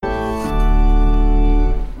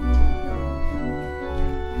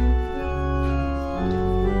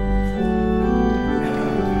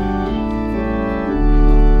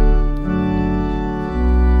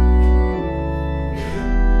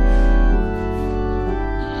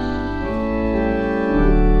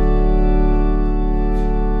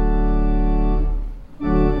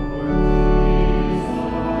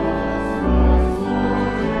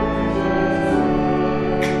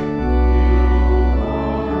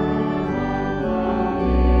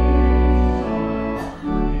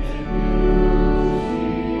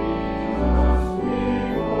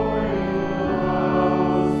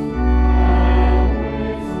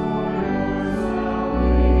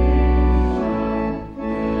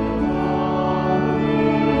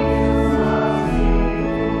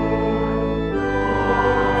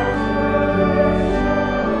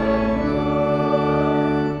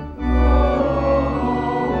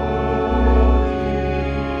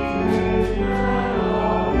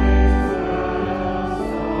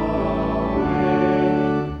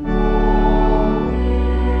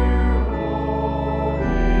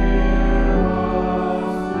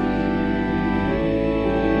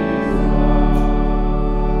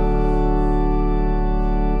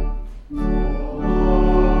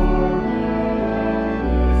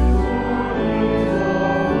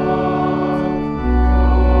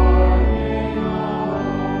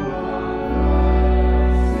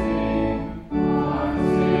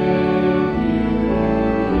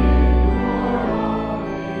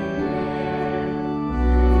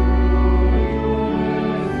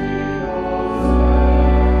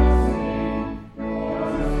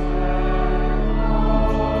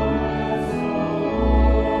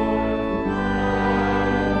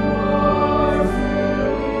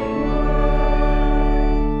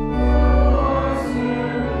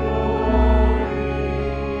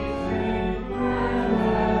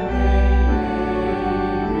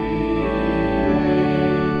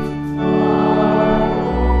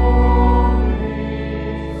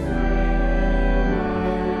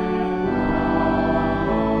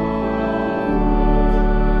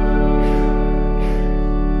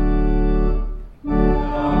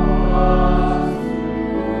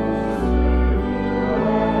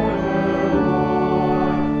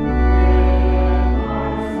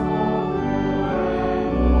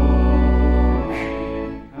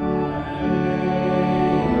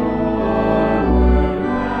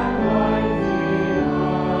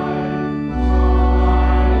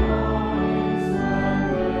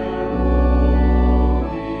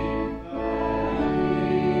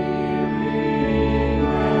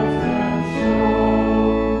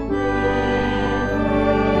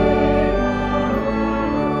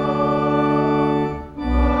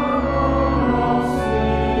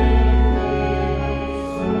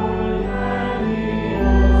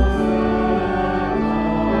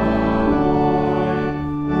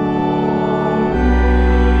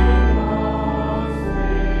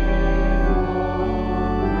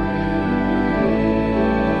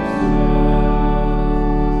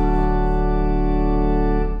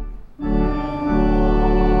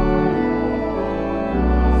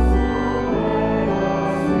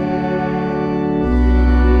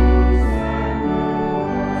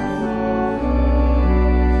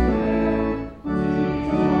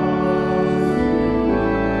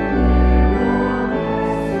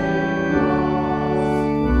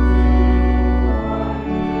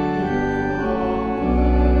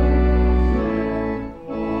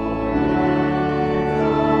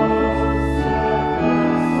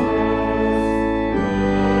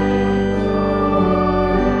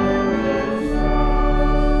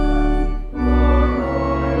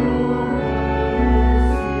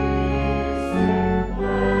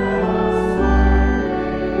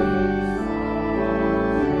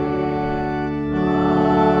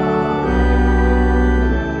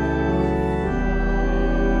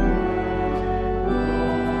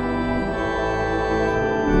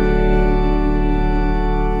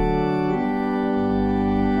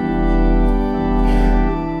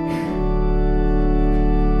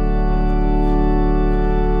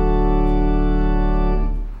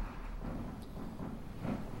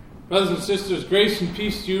Brothers and sisters, grace and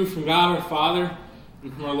peace to you from God our Father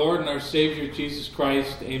and from our Lord and our Savior, Jesus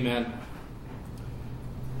Christ. Amen.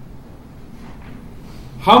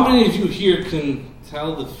 How many of you here can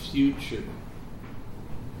tell the future?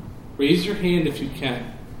 Raise your hand if you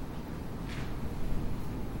can.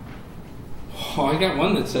 Oh, I got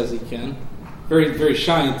one that says he can. Very, very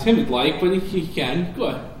shy and timid-like, but he can.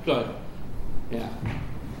 Good. Yeah.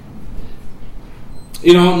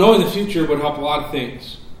 You know, knowing the future would help a lot of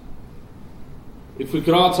things. If we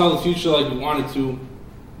could all tell the future like we wanted to,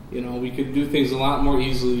 you know, we could do things a lot more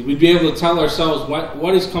easily. We'd be able to tell ourselves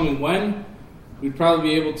what is coming when. We'd probably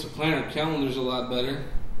be able to plan our calendars a lot better.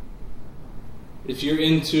 If you're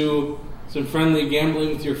into some friendly gambling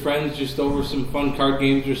with your friends just over some fun card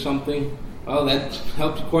games or something, well, that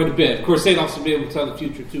helped you quite a bit. Of course, they'd also be able to tell the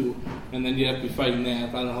future too, and then you'd have to be fighting that.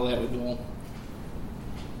 I don't know how that would go.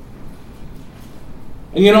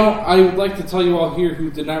 And you know, I would like to tell you all here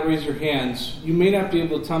who did not raise your hands, you may not be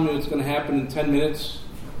able to tell me what's going to happen in 10 minutes,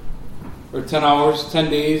 or 10 hours, 10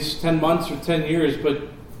 days, 10 months, or 10 years, but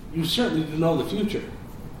you certainly do know the future.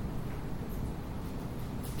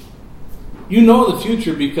 You know the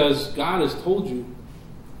future because God has told you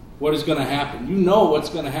what is going to happen. You know what's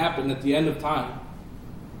going to happen at the end of time.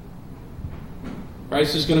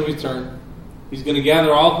 Christ is going to return. He's going to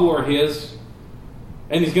gather all who are His,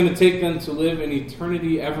 and He's going to take them to live in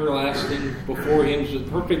eternity everlasting before Him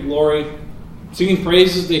with perfect glory, singing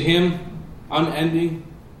praises to Him, unending,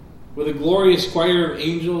 with a glorious choir of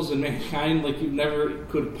angels and mankind like you never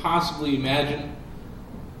could possibly imagine.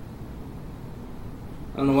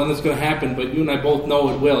 I don't know when that's going to happen, but you and I both know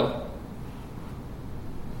it will.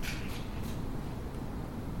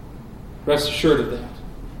 Rest assured of that.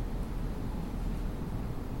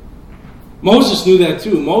 Moses knew that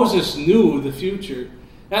too. Moses knew the future.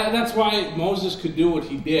 That's why Moses could do what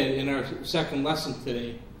he did in our second lesson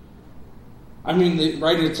today. I mean, the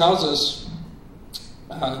writer tells us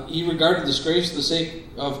he regarded disgrace for the sake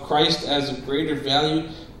of Christ as of greater value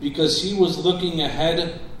because he was looking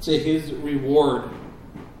ahead to his reward.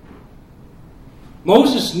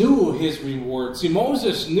 Moses knew his reward. See,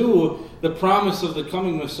 Moses knew the promise of the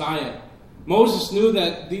coming Messiah. Moses knew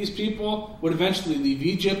that these people would eventually leave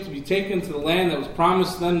Egypt to be taken to the land that was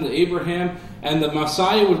promised them to Abraham, and the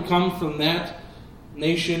Messiah would come from that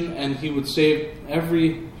nation, and he would save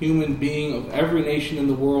every human being of every nation in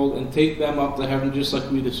the world and take them up to heaven, just like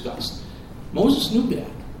we discussed. Moses knew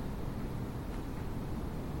that.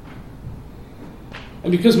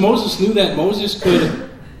 And because Moses knew that, Moses could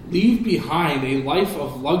leave behind a life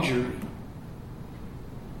of luxury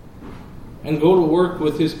and go to work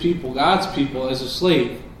with his people, God's people, as a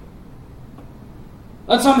slave.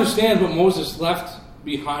 Let's understand what Moses left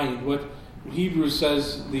behind, what Hebrews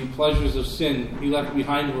says the pleasures of sin he left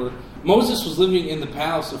behind were. Moses was living in the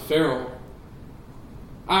palace of Pharaoh.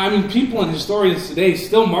 I mean, people and historians today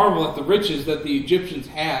still marvel at the riches that the Egyptians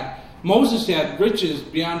had. Moses had riches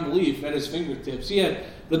beyond belief at his fingertips. He had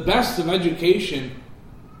the best of education.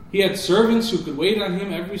 He had servants who could wait on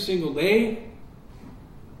him every single day.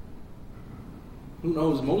 Who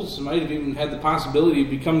knows, Moses might have even had the possibility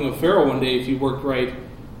of becoming a pharaoh one day if he worked right.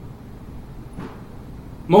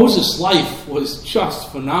 Moses' life was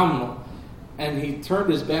just phenomenal, and he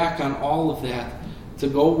turned his back on all of that to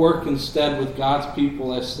go work instead with God's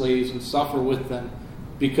people as slaves and suffer with them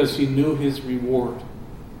because he knew his reward.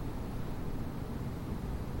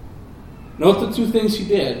 Note the two things he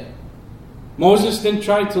did. Moses didn't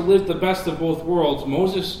try to live the best of both worlds.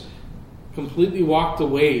 Moses completely walked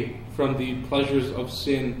away from the pleasures of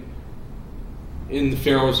sin in the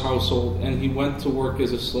Pharaoh's household, and he went to work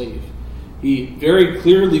as a slave. He very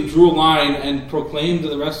clearly drew a line and proclaimed to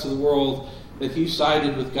the rest of the world that he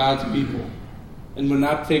sided with God's people and would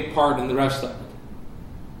not take part in the rest of it.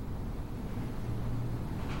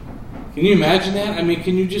 Can you imagine that? I mean,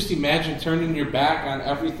 can you just imagine turning your back on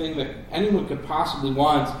everything that anyone could possibly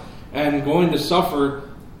want and going to suffer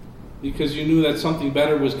because you knew that something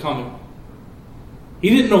better was coming? He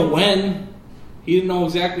didn't know when. He didn't know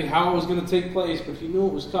exactly how it was going to take place, but he knew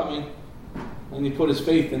it was coming, and he put his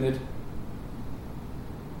faith in it.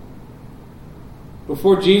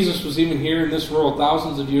 Before Jesus was even here in this world,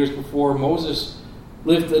 thousands of years before, Moses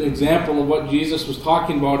lived an example of what Jesus was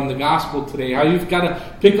talking about in the gospel today. How you've got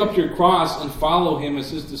to pick up your cross and follow him as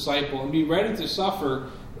his disciple and be ready to suffer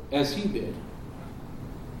as he did.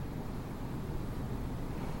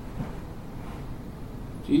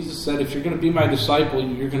 Jesus said, if you're going to be my disciple,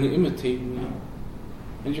 you're going to imitate me,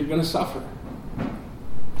 and you're going to suffer.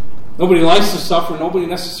 Nobody likes to suffer. Nobody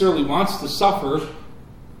necessarily wants to suffer.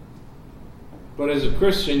 But as a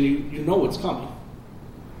Christian, you know what's coming.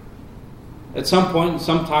 at some point, in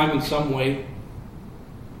some time, in some way.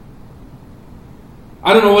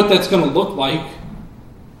 I don't know what that's going to look like.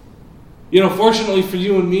 Fortunately for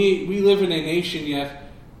you and me, we live in a nation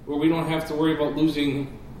yet where we don't have to worry about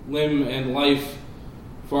losing limb and life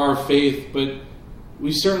for our faith, but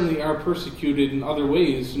we certainly are persecuted in other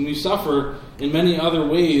ways, and we suffer in many other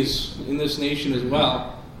ways in this nation as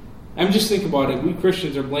well. Just think about it. We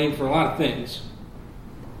Christians are blamed for a lot of things.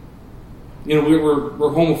 We're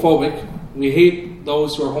homophobic. We hate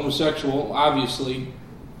those who are homosexual, obviously.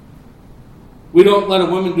 We don't let a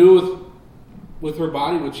woman do with her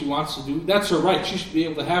body what she wants to do. That's her right. She should be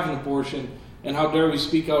able to have an abortion, and how dare we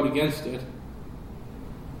speak out against it.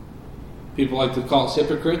 People like to call us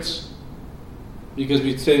hypocrites because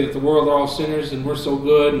we say that the world are all sinners and we're so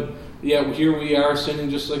good, and yet here we are sinning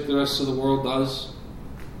just like the rest of the world does.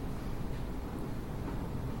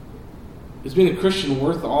 Is being a Christian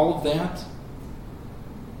worth all of that?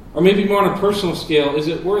 Or maybe more on a personal scale, is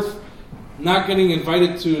it worth not getting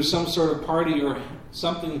invited to some sort of party or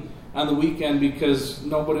something on the weekend because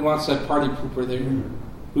nobody wants that party pooper there?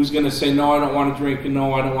 Who's going to say, no, I don't want to drink, and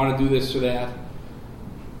no, I don't want to do this or that?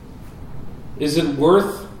 Is it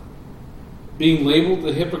worth being labeled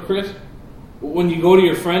a hypocrite when you go to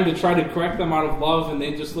your friend to try to correct them out of love and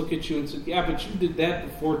they just look at you and say, yeah, but you did that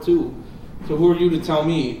before too, so who are you to tell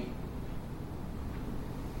me?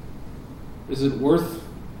 Is it worth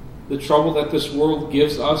the trouble that this world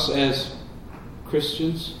gives us as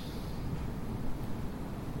Christians?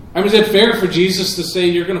 Is it fair for Jesus to say,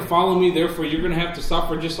 you're going to follow me, therefore you're going to have to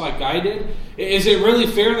suffer just like I did? Is it really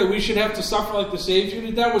fair that we should have to suffer like the Savior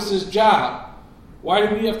did? That was his job. Why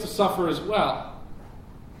do we have to suffer as well?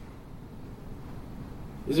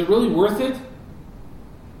 Is it really worth it?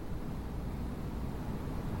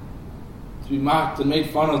 To be mocked and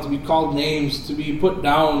made fun of, to be called names, to be put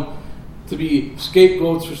down, to be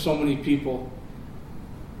scapegoats for so many people.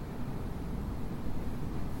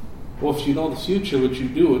 Well, if you know the future, which you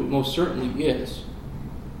do, it most certainly is.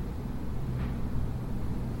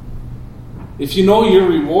 If you know your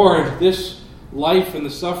reward, this life and the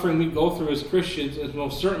suffering we go through as Christians is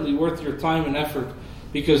most certainly worth your time and effort,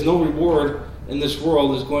 because no reward in this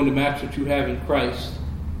world is going to match what you have in Christ.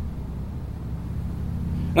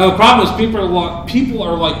 Now the problem is people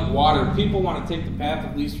are like water. People want to take the path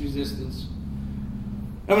of least resistance.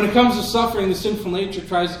 And when it comes to suffering, the sinful nature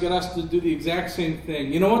tries to get us to do the exact same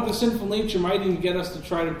thing. You know what? The sinful nature might even get us to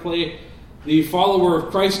try to play the follower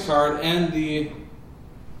of Christ card and the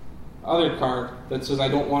other card that says, I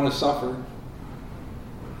don't want to suffer.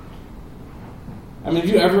 Have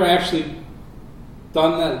you ever actually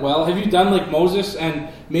done that well? Have you done like Moses and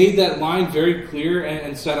made that line very clear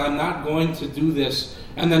and said, I'm not going to do this,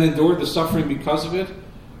 and then endured the suffering because of it?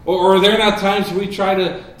 Or are there not times where we try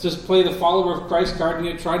to just play the follower of Christ card and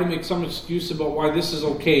yet try to make some excuse about why this is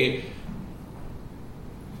okay?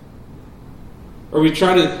 Or we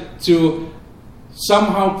try to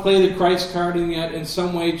somehow play the Christ card and yet in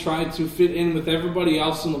some way try to fit in with everybody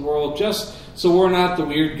else in the world just so we're not the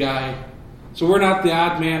weird guy, so we're not the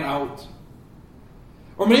odd man out.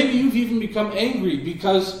 Or maybe you've even become angry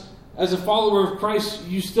because as a follower of Christ,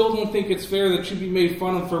 you still don't think it's fair that you be made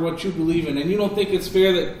fun of for what you believe in. And you don't think it's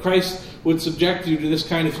fair that Christ would subject you to this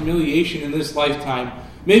kind of humiliation in this lifetime.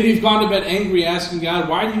 Maybe you've gone to bed angry asking God,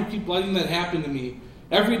 why do you keep letting that happen to me?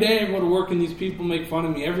 Every day I go to work and these people make fun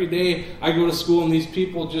of me. Every day I go to school and these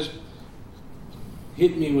people just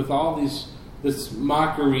hit me with all this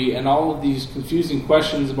mockery and all of these confusing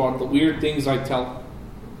questions about the weird things I tell them.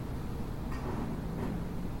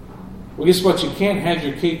 Well, guess what? You can't have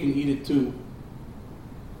your cake and eat it too.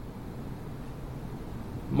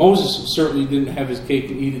 Moses certainly didn't have his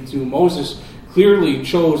cake and eat it too. Moses clearly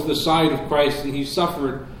chose the side of Christ, and he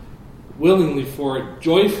suffered willingly for it,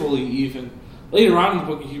 joyfully even. Later on in the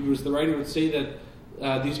book of Hebrews, the writer would say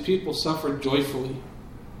that these people suffered joyfully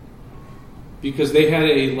because they had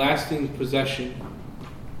a lasting possession.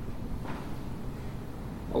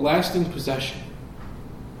 A lasting possession.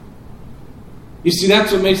 You see,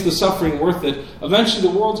 that's what makes the suffering worth it. Eventually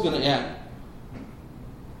the world's going to end.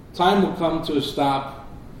 Time will come to a stop.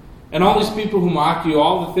 And all these people who mock you,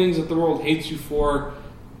 all the things that the world hates you for,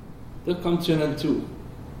 they'll come to an end too.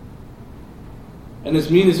 And as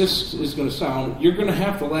mean as this is going to sound, you're going to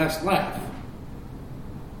have the last laugh.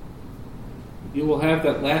 You will have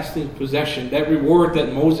that lasting possession, that reward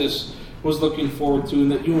that Moses was looking forward to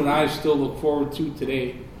and that you and I still look forward to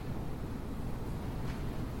today.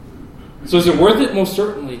 So is it worth it? Most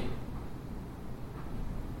certainly.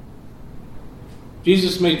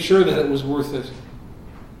 Jesus made sure that it was worth it.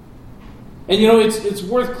 And it's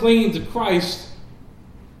worth clinging to Christ,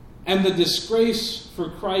 and the disgrace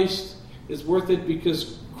for Christ is worth it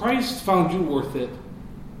because Christ found you worth it.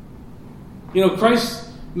 You know, Christ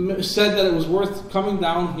said that it was worth coming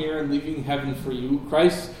down here and leaving heaven for you.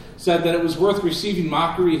 Christ said that it was worth receiving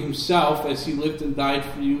mockery himself as he lived and died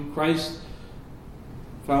for you. Christ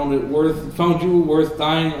found you worth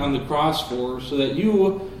dying on the cross for, so that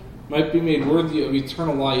you might be made worthy of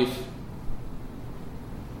eternal life.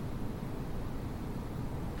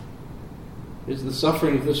 Is the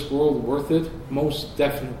suffering of this world worth it? Most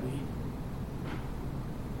definitely.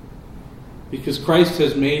 Because Christ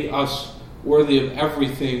has made us worthy of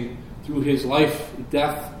everything through his life,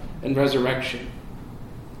 death, and resurrection.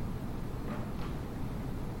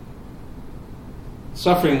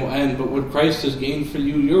 Suffering will end, but what Christ has gained for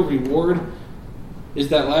you, your reward, is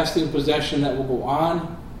that lasting possession that will go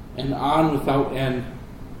on and on without end.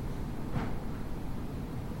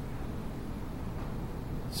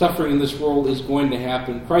 Suffering in this world is going to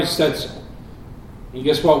happen. Christ said so. And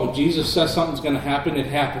guess what? When Jesus says something's going to happen, it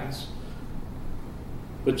happens.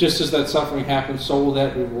 But just as that suffering happens, so will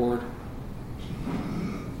that reward.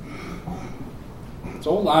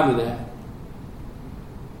 So hold on to that.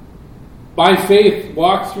 By faith,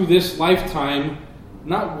 walk through this lifetime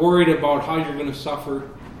not worried about how you're going to suffer,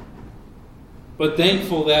 but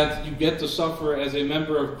thankful that you get to suffer as a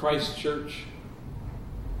member of Christ's church.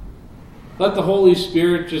 Let the Holy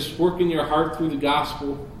Spirit just work in your heart through the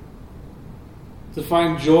gospel to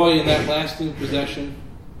find joy in that lasting possession,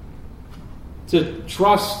 to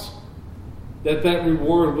trust that that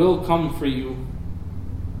reward will come for you.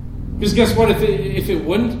 Because guess what?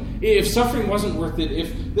 If suffering wasn't worth it,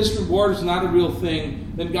 if this reward is not a real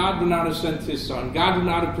thing, then God would not have sent his Son. God would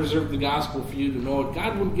not have preserved the gospel for you to know it.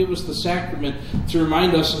 God would give us the sacrament to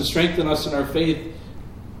remind us and strengthen us in our faith.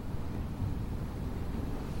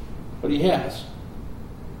 But he has.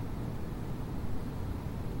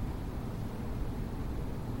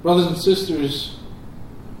 Brothers and sisters,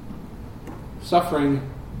 suffering,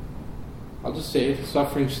 I'll just say it,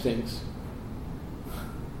 suffering stinks.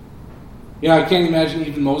 You know, I can't imagine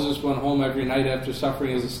even Moses went home every night after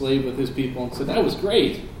suffering as a slave with his people and said, that was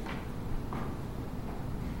great.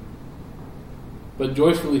 But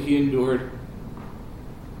joyfully he endured.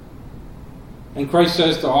 And Christ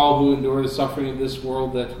says to all who endure the suffering of this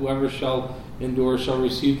world that whoever shall endure shall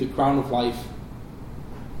receive the crown of life.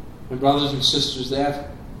 And brothers and sisters, that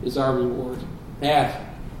is our reward. That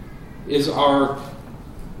is our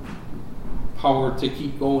power to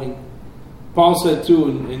keep going. Paul said too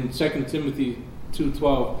in 2 Timothy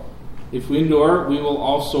 2:12, if we endure, we will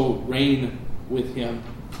also reign with him.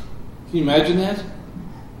 Can you imagine that?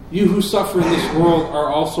 You who suffer in this world are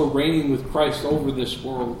also reigning with Christ over this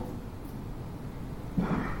world.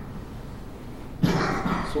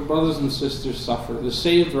 So brothers and sisters, suffer. The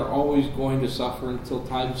saved are always going to suffer until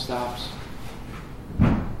time stops.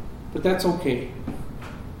 But that's okay.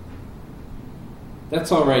 That's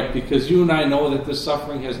all right, because you and I know that this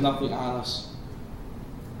suffering has nothing on us.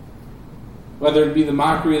 Whether it be the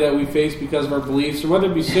mockery that we face because of our beliefs, or whether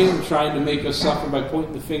it be Satan trying to make us suffer by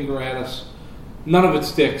pointing the finger at us, none of it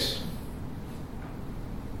sticks.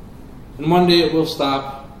 And one day it will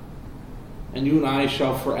stop, and you and I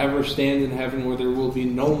shall forever stand in heaven where there will be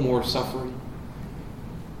no more suffering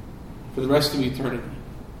for the rest of eternity.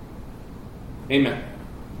 Amen.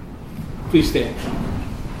 Please stand.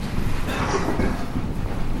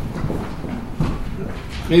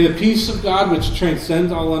 May the peace of God, which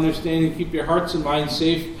transcends all understanding, keep your hearts and minds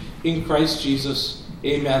safe in Christ Jesus.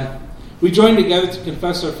 Amen. We join together to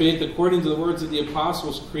confess our faith according to the words of the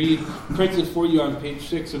Apostles' Creed, printed for you on page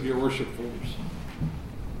 6 of your worship folders.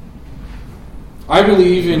 I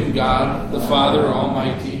believe in God, the Father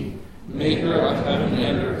Almighty, maker of heaven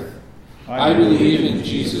and earth. I believe in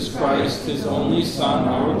Jesus Christ, his only Son,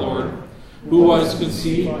 our Lord, who was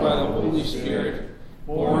conceived by the Holy Spirit,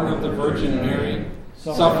 born of the Virgin Mary,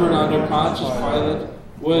 suffered under Pontius Pilate,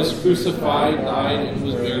 was crucified, died, and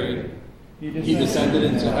was buried. He descended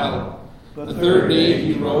into hell. The third day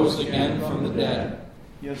he rose again from the dead.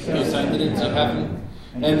 He ascended into heaven,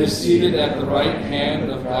 and is seated at the right hand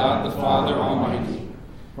of God the Father Almighty.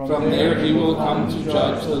 From there he will come to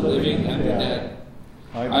judge the living and the dead.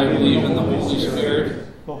 I believe in the Holy Spirit,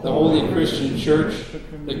 the holy Christian Church,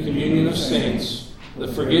 the communion of saints, the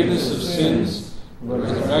forgiveness of sins, the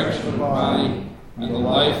resurrection of the body, and the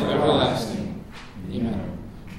life everlasting.